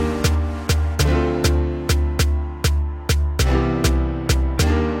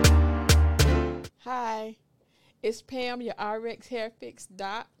It's Pam, your RX Hair Fix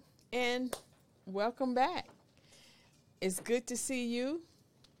Doc, and welcome back. It's good to see you,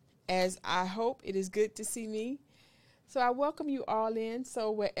 as I hope it is good to see me. So I welcome you all in. So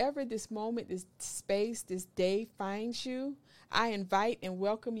wherever this moment, this space, this day finds you, I invite and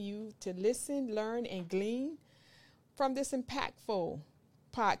welcome you to listen, learn, and glean from this impactful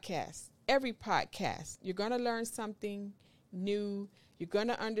podcast. Every podcast, you're going to learn something new. You're going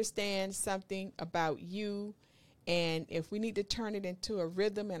to understand something about you. And if we need to turn it into a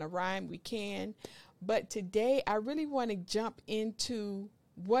rhythm and a rhyme, we can. But today, I really want to jump into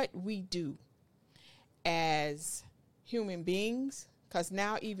what we do as human beings, because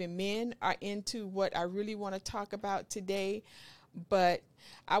now even men are into what I really want to talk about today. But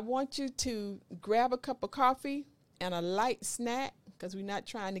I want you to grab a cup of coffee and a light snack, because we're not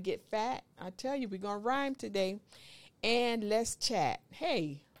trying to get fat. I tell you, we're going to rhyme today, and let's chat.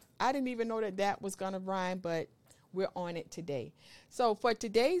 Hey, I didn't even know that was going to rhyme, but we're on it today. So for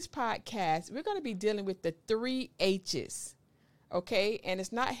today's podcast, we're going to be dealing with the 3 H's. Okay. And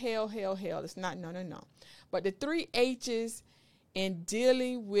it's not hell. It's not, no. But the 3 H's in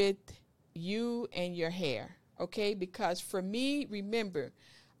dealing with you and your hair. Okay. Because for me, remember,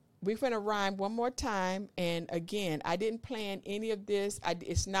 we're going to rhyme one more time. And again, I didn't plan any of this.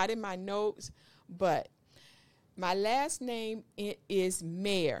 It's not in my notes, but my last name is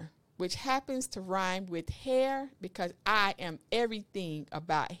Mayer, which happens to rhyme with hair, because I am everything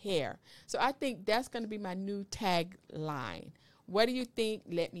about hair. So I think that's going to be my new tagline. What do you think?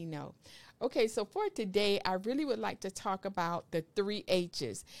 Let me know. Okay, so for today, I really would like to talk about the 3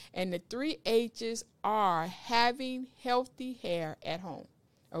 H's. And the 3 H's are having healthy hair at home.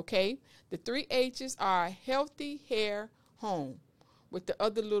 Okay, the 3 H's are healthy hair home, with the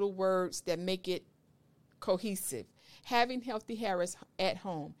other little words that make it cohesive. Having healthy hair at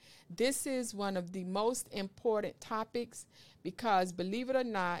home. This is one of the most important topics, because believe it or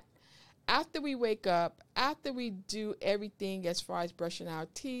not, after we wake up, after we do everything as far as brushing our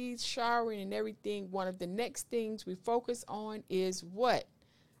teeth, showering and everything, one of the next things we focus on is what?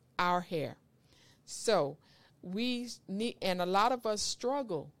 Our hair. So we need, and a lot of us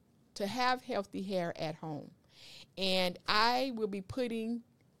struggle to have healthy hair at home. And I will be putting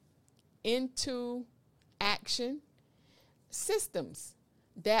into action systems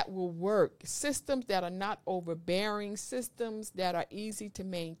that will work, systems that are not overbearing, systems that are easy to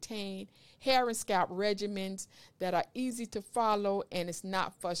maintain, hair and scalp regimens that are easy to follow, and it's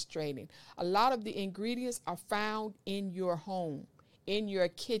not frustrating. A lot of the ingredients are found in your home, in your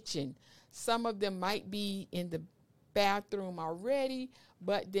kitchen. Some of them might be in the bathroom already,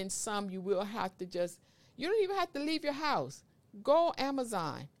 but then some you will have to you don't even have to leave your house. Go on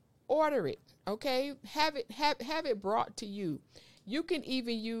Amazon, order it. Okay, have it brought to you. You can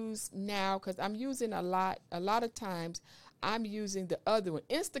even use now, because I'm using a lot of times, I'm using the other one,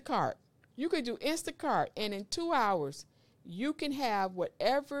 Instacart. You could do Instacart, and in 2 hours, you can have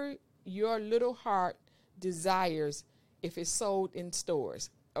whatever your little heart desires if it's sold in stores.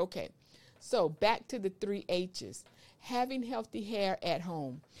 Okay, so back to the 3 H's. Having healthy hair at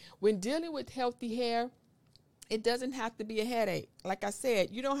home. When dealing with healthy hair, it doesn't have to be a headache. Like I said,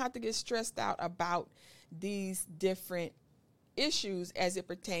 you don't have to get stressed out about these different issues as it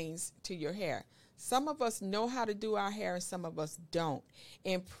pertains to your hair. Some of us know how to do our hair and some of us don't.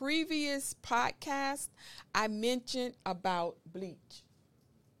 In previous podcasts, I mentioned about bleach.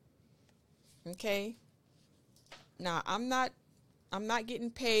 Okay? Now, I'm not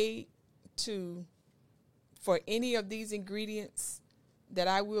getting paid for any of these ingredients that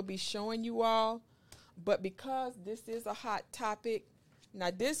I will be showing you all. But because this is a hot topic, now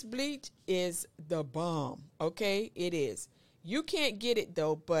this bleach is the bomb, okay? It is. You can't get it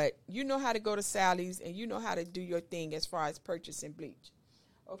though, but you know how to go to Sally's and you know how to do your thing as far as purchasing bleach,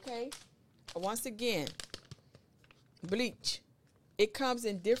 okay? Once again, bleach. It comes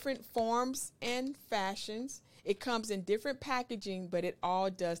in different forms and fashions. It comes in different packaging, but it all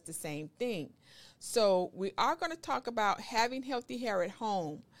does the same thing. So we are going to talk about having healthy hair at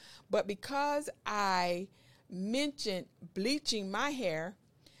home. But because I mentioned bleaching my hair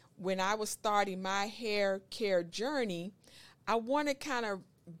when I was starting my hair care journey, I want to kind of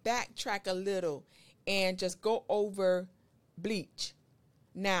backtrack a little and just go over bleach.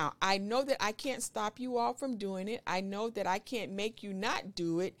 Now, I know that I can't stop you all from doing it. I know that I can't make you not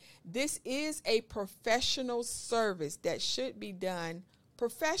do it. This is a professional service that should be done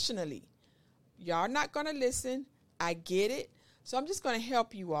professionally. Y'all not going to listen. I get it. So I'm just going to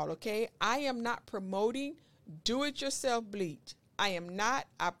help you all, okay? I am not promoting do-it-yourself bleach. I am not,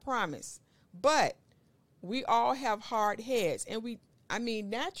 I promise. But we all have hard heads. And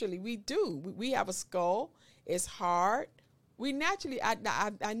naturally we do. We have a skull It's hard. We naturally, I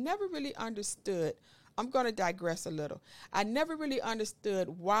never really understood. I'm going to digress a little. I never really understood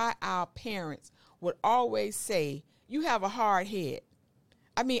why our parents would always say, you have a hard head.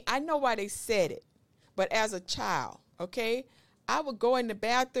 I mean, I know why they said it, but as a child, okay, I would go in the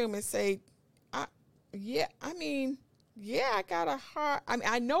bathroom and say, I got a hard,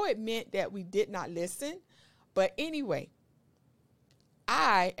 I know it meant that we did not listen, but anyway,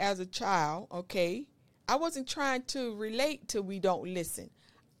 I, as a child, okay, I wasn't trying to relate to we don't listen.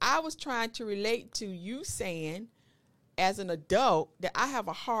 I was trying to relate to you saying, as an adult, that I have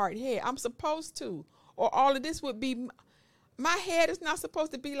a hard head. I'm supposed to, or all of this would be, my head is not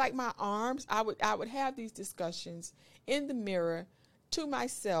supposed to be like my arms. I would have these discussions in the mirror to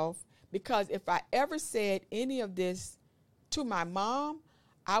myself, because if I ever said any of this to my mom,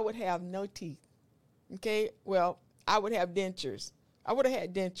 I would have no teeth. Okay, well, I would have dentures. I would have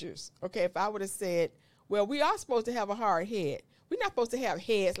had dentures. Okay, if I would have said, well, we are supposed to have a hard head. We're not supposed to have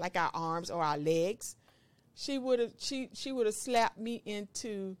heads like our arms or our legs. She would have slapped me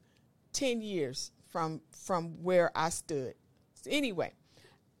into 10 years from where I stood. So anyway,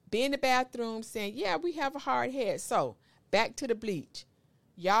 be in the bathroom saying, yeah, we have a hard head. So back to the bleach.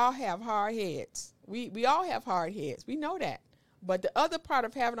 Y'all have hard heads. We all have hard heads. We know that. But the other part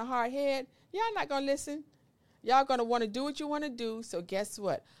of having a hard head, y'all not going to listen. Y'all going to want to do what you want to do. So guess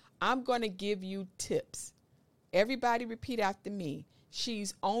what? I'm going to give you tips. Everybody repeat after me.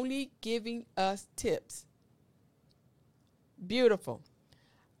 She's only giving us tips. Beautiful.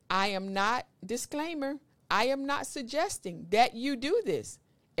 I am not, disclaimer, I am not suggesting that you do this.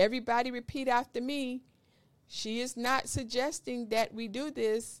 Everybody repeat after me. She is not suggesting that we do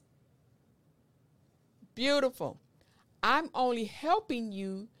this. Beautiful. I'm only helping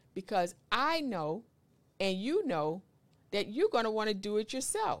you because I know and you know that you're going to want to do it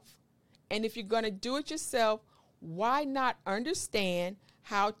yourself. And if you're going to do it yourself, why not understand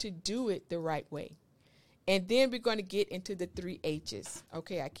how to do it the right way? And then we're going to get into the 3 H's.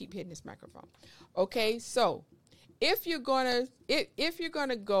 Okay, I keep hitting this microphone. Okay, so if you're going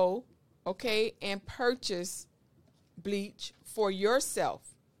to go, okay, and purchase bleach for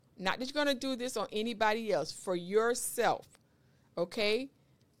yourself, not that you're going to do this on anybody else, for yourself, okay,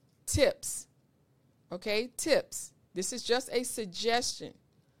 tips, okay, tips. This is just a suggestion.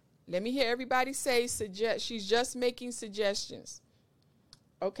 Let me hear everybody say she's just making suggestions.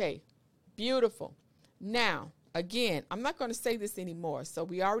 Okay, beautiful. Now, again, I'm not going to say this anymore. So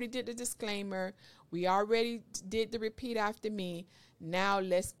we already did the disclaimer. We already did the repeat after me. Now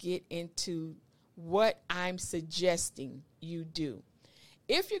let's get into what I'm suggesting you do.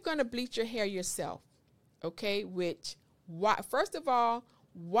 If you're going to bleach your hair yourself, okay, first of all,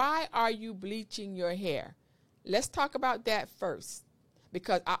 why are you bleaching your hair? Let's talk about that first,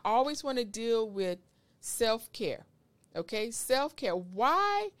 because I always want to deal with self-care, okay? Self-care.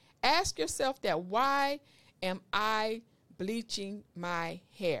 Why? Ask yourself that. Why am I bleaching my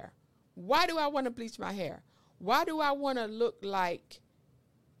hair? Why do I want to bleach my hair? Why do I want to look like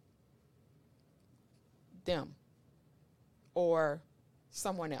them or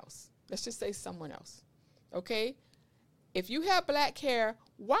someone else? Let's just say someone else, okay? If you have black hair,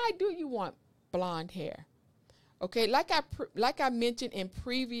 why do you want blonde hair? Okay, like I mentioned in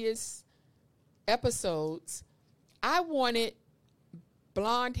previous episodes, I wanted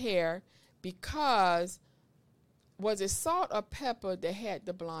blonde hair because, was it Salt or Pepper that had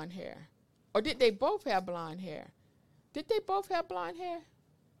the blonde hair? Or did they both have blonde hair? Did they both have blonde hair?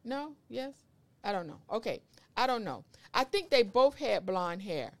 No? Yes? I don't know. Okay, I don't know. I think they both had blonde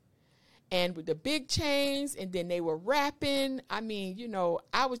hair. And with the big chains, and then they were rapping. I mean,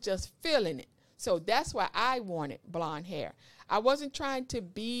 I was just feeling it. So that's why I wanted blonde hair. I wasn't trying to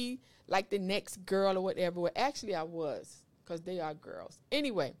be like the next girl or whatever. Well, actually, I was, because they are girls.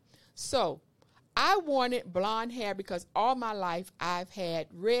 Anyway, so I wanted blonde hair because all my life I've had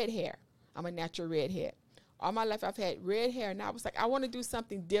red hair. I'm a natural redhead. All my life I've had red hair, and I was like, I want to do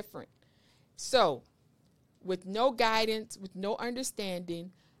something different. So with no guidance, with no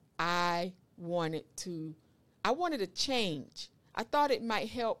understanding, I wanted a change. I thought it might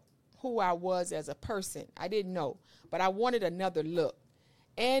help who I was as a person. I didn't know, but I wanted another look.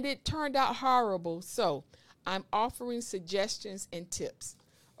 And it turned out horrible. So I'm offering suggestions and tips.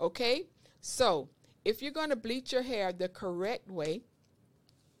 Okay? So if you're going to bleach your hair the correct way,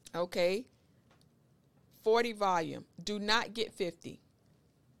 okay, 40 volume. Do not get 50.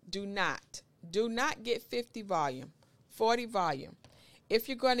 Do not get 50 volume. 40 volume. If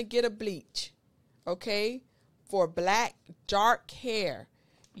you're going to get a bleach, okay, for black, dark hair,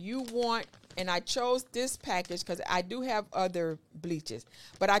 you want, and I chose this package because I do have other bleaches,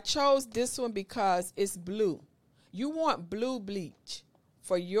 but I chose this one because it's blue. You want blue bleach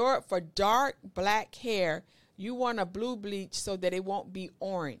for dark black hair. You want a blue bleach so that it won't be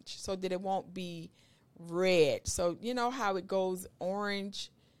orange, so that it won't be red. So you know how it goes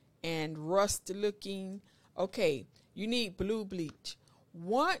orange and rust looking. Okay, you need blue bleach.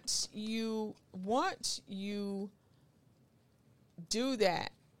 Once you do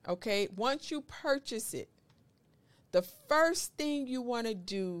that, okay, once you purchase it, the first thing you want to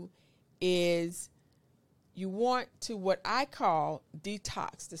do is you want to, what I call,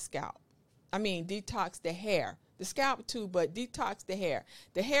 detox the scalp. I mean, detox the hair. The scalp too, but detox the hair.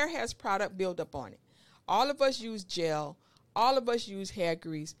 The hair has product buildup on it. All of us use gel. All of us use hair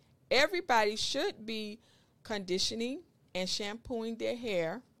grease. Everybody should be conditioning and shampooing their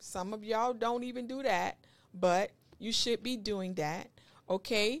hair. Some of y'all don't even do that, but you should be doing that.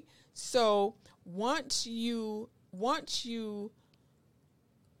 Okay? So once you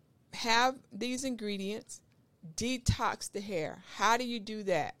have these ingredients, detox the hair. How do you do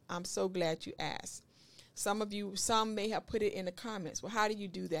that? I'm so glad you asked. Some may have put it in the comments. Well, how do you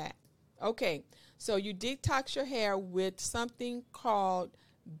do that? Okay, so you detox your hair with something called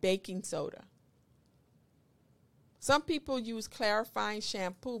baking soda. Some people use clarifying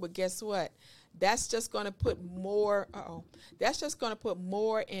shampoo, but guess what? That's just going to put more. That's just going to put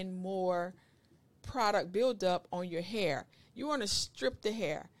more and more product buildup on your hair. You want to strip the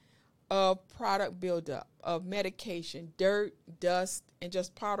hair of product buildup, of medication, dirt, dust, and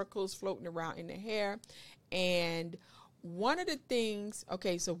just particles floating around in the hair. And one of the things,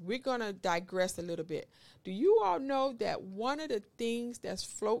 okay, so we're going to digress a little bit. Do you all know that one of the things that's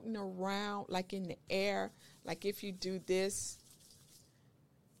floating around like in the air, like if you do this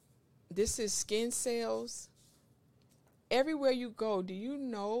is skin cells. Everywhere you go, do you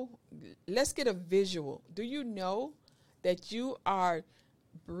know, let's get a visual. Do you know that you are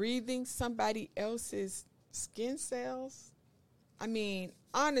breathing somebody else's skin cells? I mean,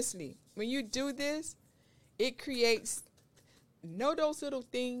 honestly, when you do this, it creates, those little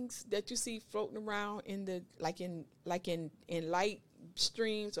things that you see floating around in the like in light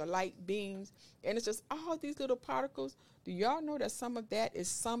streams or light beams, and it's just all these little particles. Do y'all know that some of that is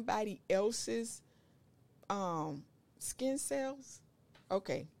somebody else's skin cells?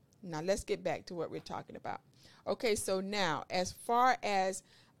 Okay, now let's get back to what we're talking about. Okay, so now as far as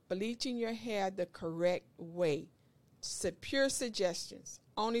bleaching your hair the correct way, pure suggestions,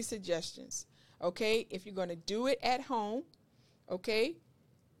 only suggestions. Okay, if you're going to do it at home, okay,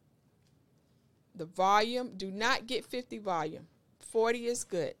 the volume, do not get 50 volume. 40 is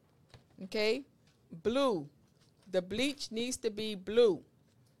good. Okay, blue. The bleach needs to be blue.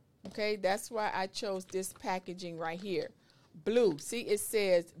 Okay, that's why I chose this packaging right here. Blue. See, it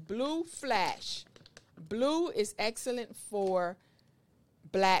says blue flash. Blue is excellent for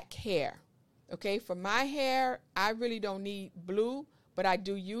black hair. Okay, for my hair, I really don't need blue, but I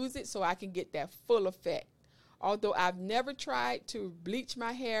do use it so I can get that full effect. Although I've never tried to bleach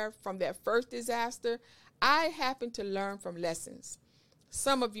my hair from that first disaster, I happen to learn from lessons.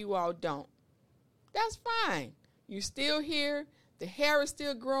 Some of you all don't. That's fine. You're still here. The hair is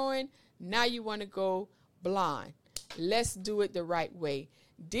still growing. Now you want to go blonde. Let's do it the right way.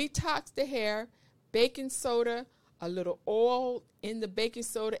 Detox the hair, baking soda, a little oil in the baking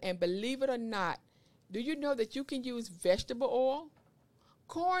soda, and believe it or not, do you know that you can use vegetable oil?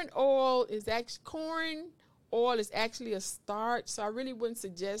 Corn oil is actually a starch, so I really wouldn't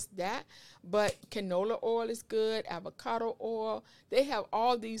suggest that. But canola oil is good, avocado oil. They have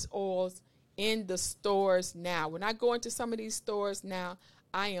all these oils in the stores now. When I go into some of these stores now,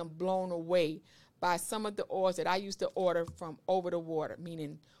 I am blown away by some of the oils that I used to order from over the water,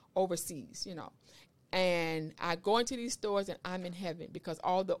 meaning overseas, And I go into these stores and I'm in heaven because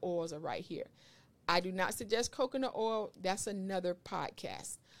all the oils are right here. I do not suggest coconut oil. That's another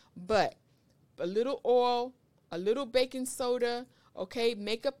podcast. But a little oil, a little baking soda, okay,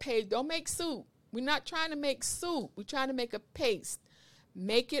 make a paste. Don't make soup. We're not trying to make soup. We're trying to make a paste.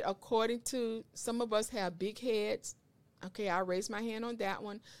 Make it according to, some of us have big heads. Okay, I raise my hand on that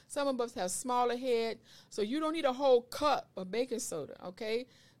one. Some of us have smaller head. So you don't need a whole cup of baking soda, okay?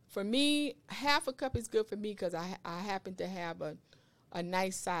 For me, half a cup is good for me because I happen to have a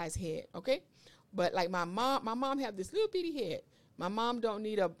nice size head, okay? But like my mom have this little bitty head. My mom don't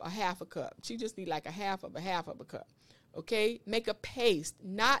need a half a cup. She just need like a half of a cup, okay? Make a paste,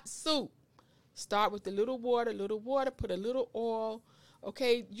 not soup. Start with a little water, put a little oil,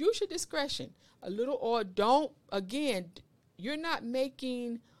 okay? Use your discretion. A little oil. You're not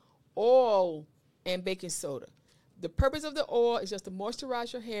making oil and baking soda. The purpose of the oil is just to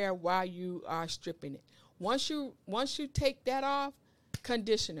moisturize your hair while you are stripping it. Once you take that off,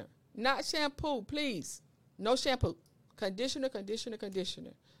 conditioner. Not shampoo, please. No shampoo. Conditioner, conditioner,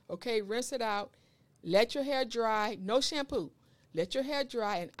 conditioner. Okay, rinse it out. Let your hair dry. No shampoo. Let your hair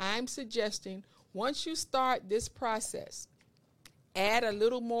dry, and I'm suggesting once you start this process, add a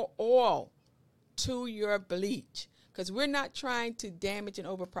little more oil to your bleach, because we're not trying to damage and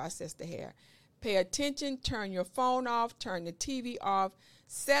overprocess the hair. Pay attention, turn your phone off, turn the TV off,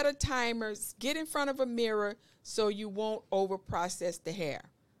 set a timer, get in front of a mirror so you won't overprocess the hair.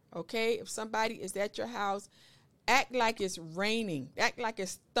 Okay? If somebody is at your house, act like it's raining. Act like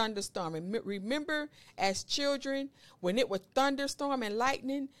it's thunderstorming. Remember, as children, when it was thunderstorm and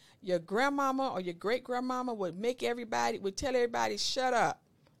lightning, your grandmama or your great-grandmama would tell everybody, shut up,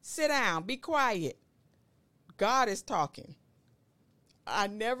 sit down, be quiet. God is talking. I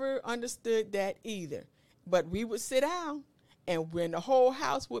never understood that either. But we would sit down, and when the whole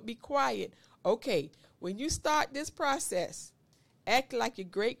house would be quiet, okay, when you start this process, act like your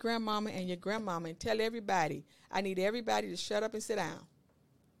great-grandmama and your grandmama and tell everybody, I need everybody to shut up and sit down,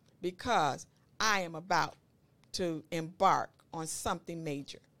 because I am about to embark on something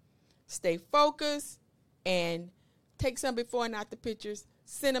major. Stay focused and take some before and after pictures.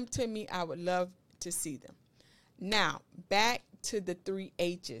 Send them to me. I would love to see them. Now, back to the 3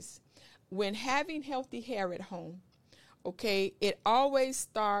 H's. When having healthy hair at home, okay, it always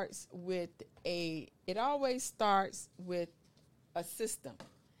starts with a system,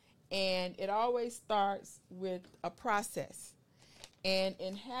 and it always starts with a process. And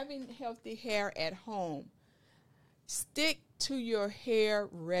in having healthy hair at home, stick to your hair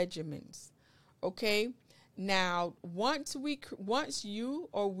regimens, okay? Now, once you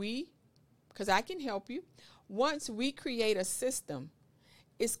or we, because I can help you, once we create a system,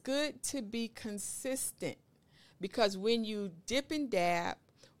 it's good to be consistent, because when you dip and dab,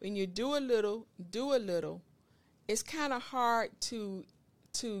 when you do a little, it's kind of hard to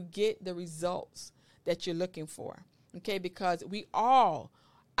get the results that you're looking for, okay? Because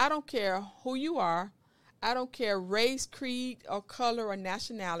I don't care who you are, I don't care race, creed, or color, or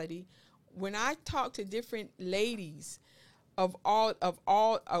nationality. When I talk to different ladies of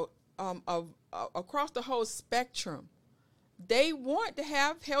across the whole spectrum, they want to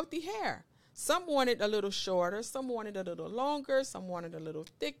have healthy hair. Some want it a little shorter, some want it a little longer, some want it a little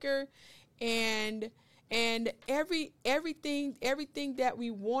thicker, and everything that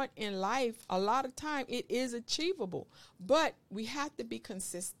we want in life, a lot of time it is achievable, but we have to be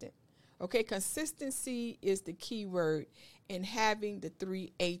consistent. Okay, consistency is the key word in having the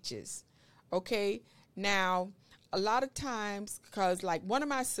 3 H's. Okay, now a lot of times, because like one of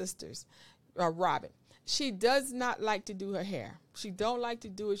my sisters, Robin, she does not like to do her hair. She don't like to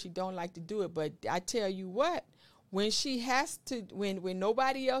do it. But I tell you what, when she has to, when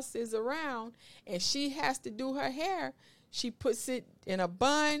nobody else is around and she has to do her hair, she puts it in a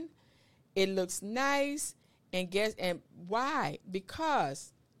bun. It looks nice. And why?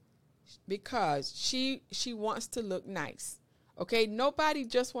 Because she wants to look nice. Okay, nobody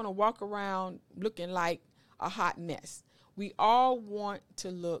just want to walk around looking like a hot mess. We all want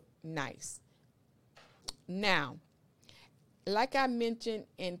to look nice. Now, like I mentioned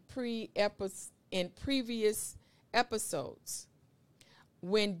in previous episodes,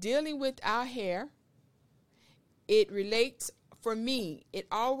 when dealing with our hair, it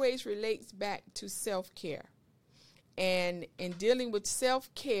always relates back to self-care. And in dealing with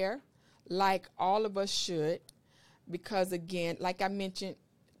self-care, like all of us should, because again, like I mentioned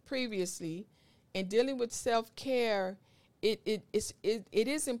previously, in dealing with self-care, it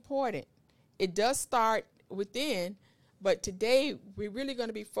is important. It does start within, but today we're really going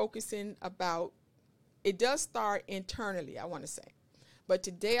to be focusing about, it does start internally, I want to say. But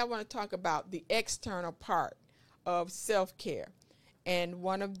today I want to talk about the external part of self-care. And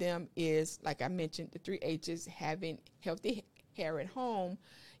one of them is, like I mentioned, the 3 H's, having healthy hair at home.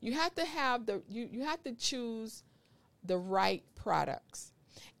 You have to have you have to choose the right products.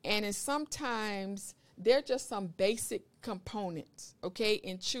 And sometimes they're just some basic components, okay,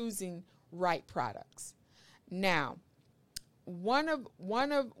 in choosing right products. Now, one of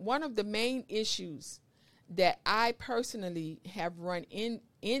the main issues that I personally have run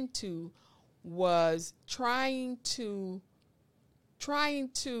into was trying to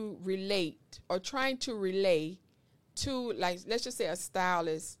relate or trying to relay to, like, let's just say a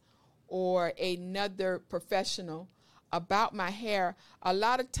stylist or another professional about my hair. A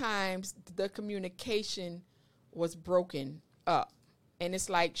lot of times the communication was broken up, and it's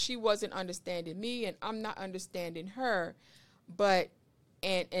like she wasn't understanding me and I'm not understanding her. But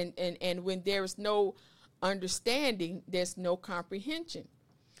and when there is no understanding, there's no comprehension.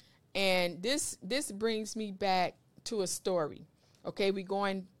 And this brings me back to a story. Okay, we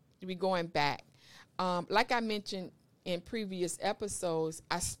going back. Like I mentioned in previous episodes,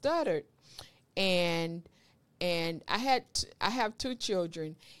 I stuttered, and I have two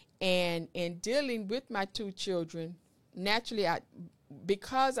children, and in dealing with my two children, naturally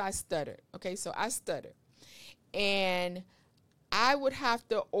because I stuttered. Okay, so I stuttered, and I would have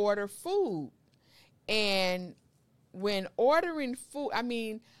to order food, and when ordering food,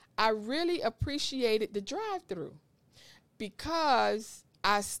 I really appreciated the drive-through because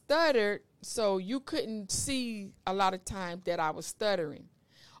I stuttered, so you couldn't see a lot of times that I was stuttering.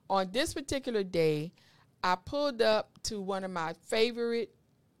 On this particular day, I pulled up to one of my favorite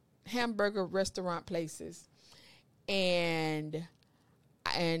hamburger restaurant places, and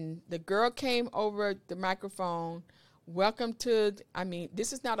the girl came over the microphone. Welcome to,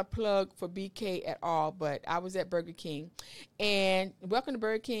 this is not a plug for BK at all, but I was at Burger King. And welcome to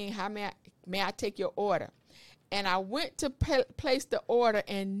Burger King. How may I take your order? And I went to place the order,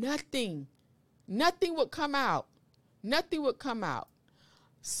 and nothing would come out. Nothing would come out.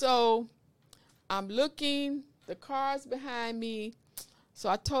 So I'm looking, the car's behind me. So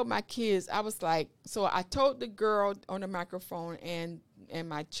I told my kids, I told the girl on the microphone and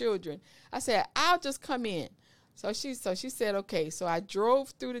my children, I said, I'll just come in. So she said, okay. So I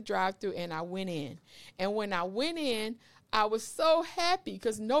drove through the drive-thru and I went in. And when I went in, I was so happy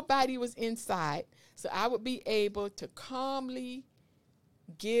because nobody was inside. So I would be able to calmly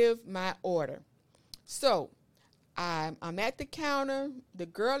give my order. So I'm at the counter. The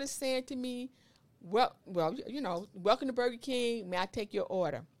girl is saying to me, welcome to Burger King. May I take your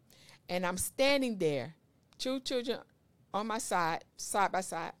order? And I'm standing there, two children on my side by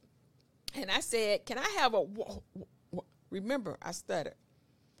side. And I said, can I have a, remember, I stuttered.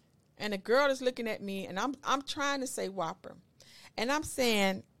 And the girl is looking at me, and I'm trying to say Whopper. And I'm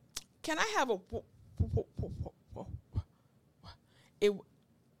saying, can I have a,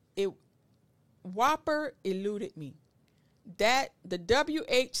 Whopper eluded me. That, the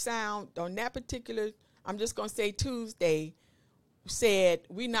WH sound on that particular, I'm just going to say Tuesday, said,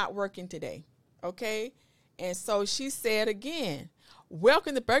 we not working today, okay? And so she said again,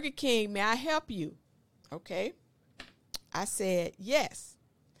 welcome to Burger King. May I help you? Okay. I said, yes.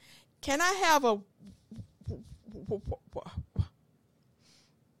 Can I have a...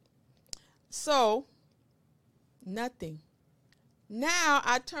 So, nothing. Now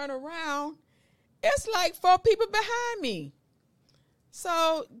I turn around. It's like 4 people behind me.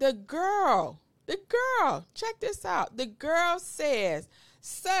 So the girl, check this out. The girl says,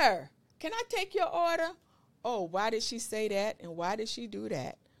 sir, can I take your order? Oh, why did she say that? And why did she do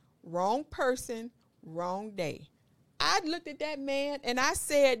that? Wrong person, wrong day. I looked at that man and I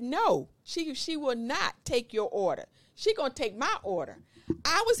said, no, she will not take your order. She gonna take my order.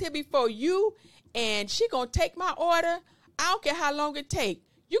 I was here before you, and she gonna take my order. I don't care how long it take.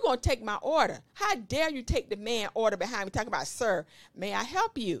 You gonna take my order. How dare you take the man order behind me talking about, sir, may I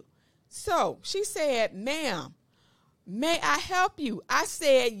help you? So she said, ma'am, may I help you? I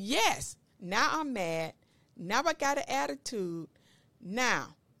said, yes. Now I'm mad. Now I got an attitude.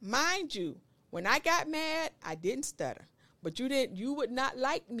 Now, mind you, when I got mad, I didn't stutter. But you would not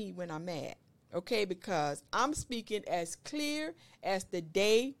like me when I'm mad, okay? Because I'm speaking as clear as the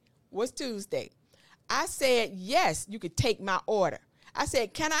day was Tuesday. I said, yes, you could take my order. I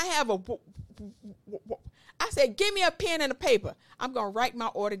said, can I have a... I said, give me a pen and a paper. I'm going to write my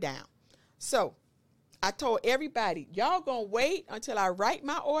order down. So I told everybody, y'all going to wait until I write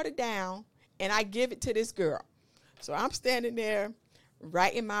my order down and I give it to this girl. So I'm standing there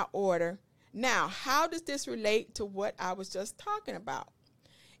writing my order. Now, how does this relate to what I was just talking about?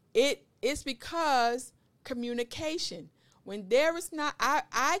 It's because communication. When there is not,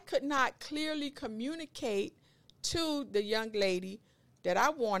 I could not clearly communicate to the young lady that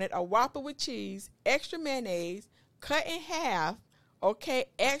I wanted a Whopper with cheese, extra mayonnaise, cut in half, okay,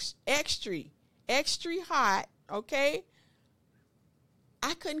 extra hot, okay?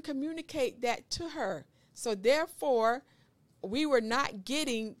 I couldn't communicate that to her. So therefore, we were not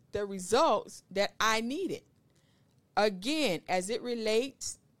getting the results that I needed. Again, as it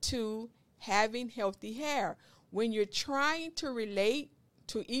relates to having healthy hair, when you're trying to relate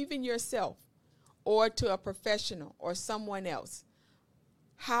to even yourself or to a professional or someone else,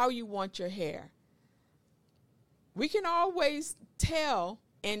 how you want your hair, we can always tell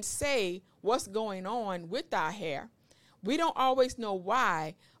and say what's going on with our hair. We don't always know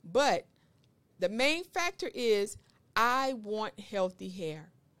why, but the main factor is I want healthy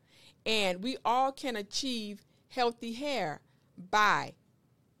hair. And we all can achieve healthy hair by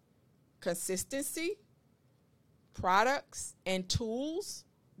consistency, products and tools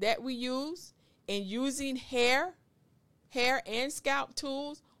that we use, and using hair and scalp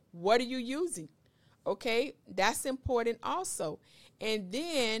tools, what are you using? Okay, that's important also. And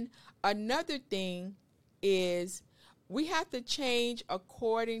then another thing is we have to change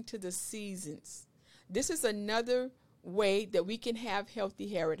according to the seasons. This is another way that we can have healthy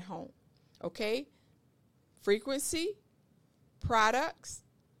hair at home. Okay, frequency, products,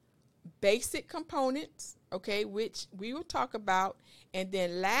 basic components, okay, which we will talk about. And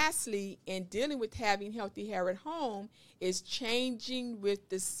then lastly, in dealing with having healthy hair at home, is changing with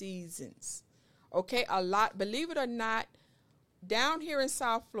the seasons. Okay, a lot, believe it or not, down here in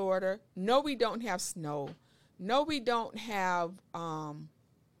South Florida, no, we don't have snow. No, we don't have a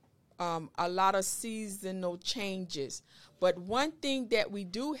lot of seasonal changes. But one thing that we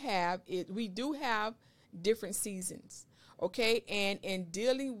do have is we do have different seasons. Okay, and in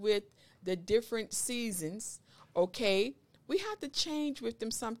dealing with the different seasons, okay, we have to change with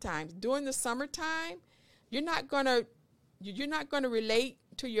them sometimes. During the summertime, you're not gonna relate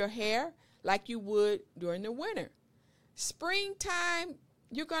to your hair like you would during the winter. Springtime,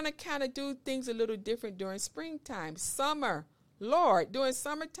 you're gonna kind of do things a little different during springtime. Summer, Lord, during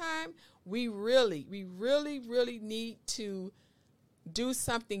summertime, we really need to do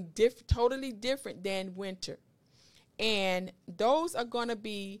something totally different than winter. And those are going to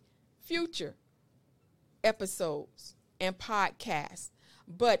be future episodes and podcasts.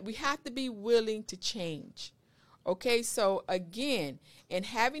 But we have to be willing to change. Okay, so again, in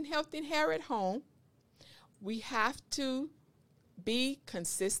having healthy hair at home, we have to be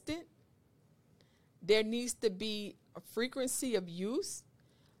consistent. There needs to be a frequency of use.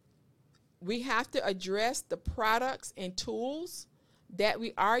 We have to address the products and tools that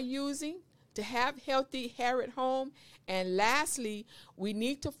we are using to have healthy hair at home. And lastly, we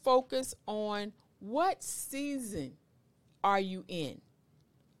need to focus on what season are you in,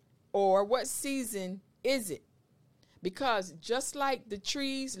 or what season is it? Because just like the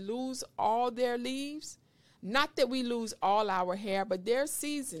trees lose all their leaves, not that we lose all our hair, but there are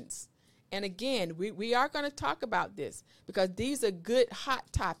seasons. And again, we are going to talk about this because these are good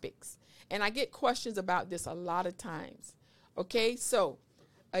hot topics. And I get questions about this a lot of times. Okay, so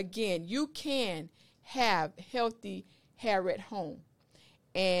again, you can have healthy hair at home.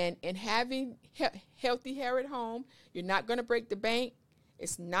 And in having healthy hair at home, you're not going to break the bank.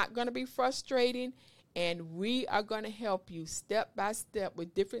 It's not going to be frustrating. And we are going to help you step by step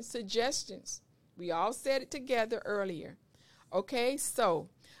with different suggestions. We all said it together earlier. Okay, so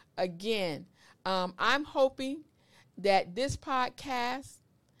again, I'm hoping that this podcast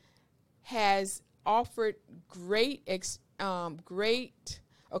has offered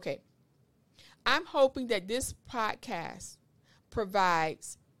I'm hoping that this podcast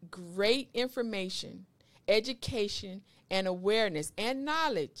provides great information, education, and awareness and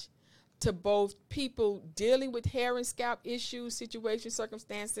knowledge to both people dealing with hair and scalp issues, situations,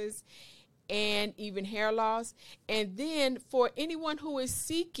 circumstances, and even hair loss. And then for anyone who is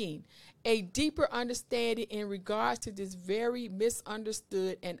seeking a deeper understanding in regards to this very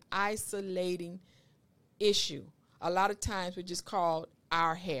misunderstood and isolating issue. A lot of times we just call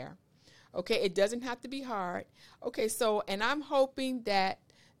our hair. Okay, it doesn't have to be hard. Okay, so, and I'm hoping that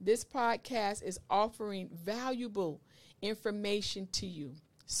this podcast is offering valuable information to you.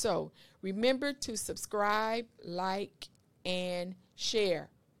 So remember to subscribe, like, and share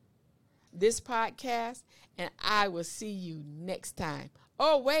this podcast, and I will see you next time.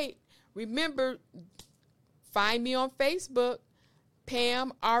 Oh, wait, remember, find me on Facebook,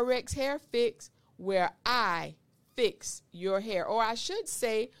 Pam RX Hair Fix, where I fix your hair. Or I should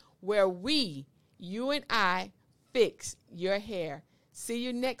say, where you and I, fix your hair. See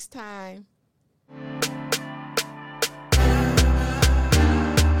you next time.